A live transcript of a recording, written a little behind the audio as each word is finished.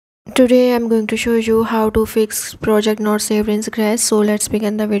Today I'm going to show you how to fix project not saved in Scratch. So let's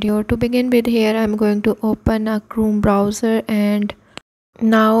begin the video. To begin with, here I'm going to open a Chrome browser, and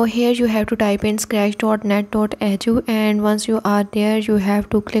now here you have to type in scratch.net.edu, and once you are there you have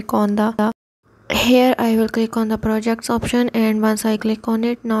to click on the here I will click on the projects option, and once I click on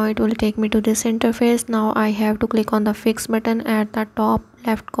it, now it will take me to this interface. Now I have to click on the fix button at the top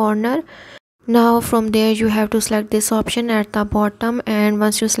left corner. Now from there you have to select this option at the bottom, and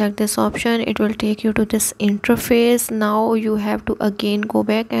once you select this option it will take you to this interface. Now you have to again go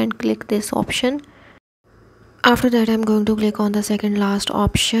back and click this option. After that I'm going to click on the second last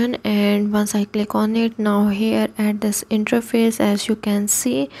option, and once I click on it, now here at this interface, as you can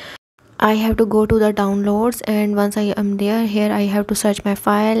see, I have to go to the downloads, and once I am there, here I have to search my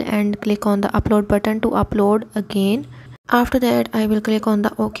file and click on the upload button to upload again. After that I will click on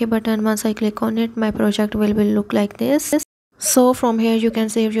the OK button. Once I click on it, my project will look like this. So from here you can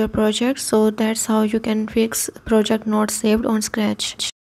save your project. So that's how you can fix project not saved on Scratch.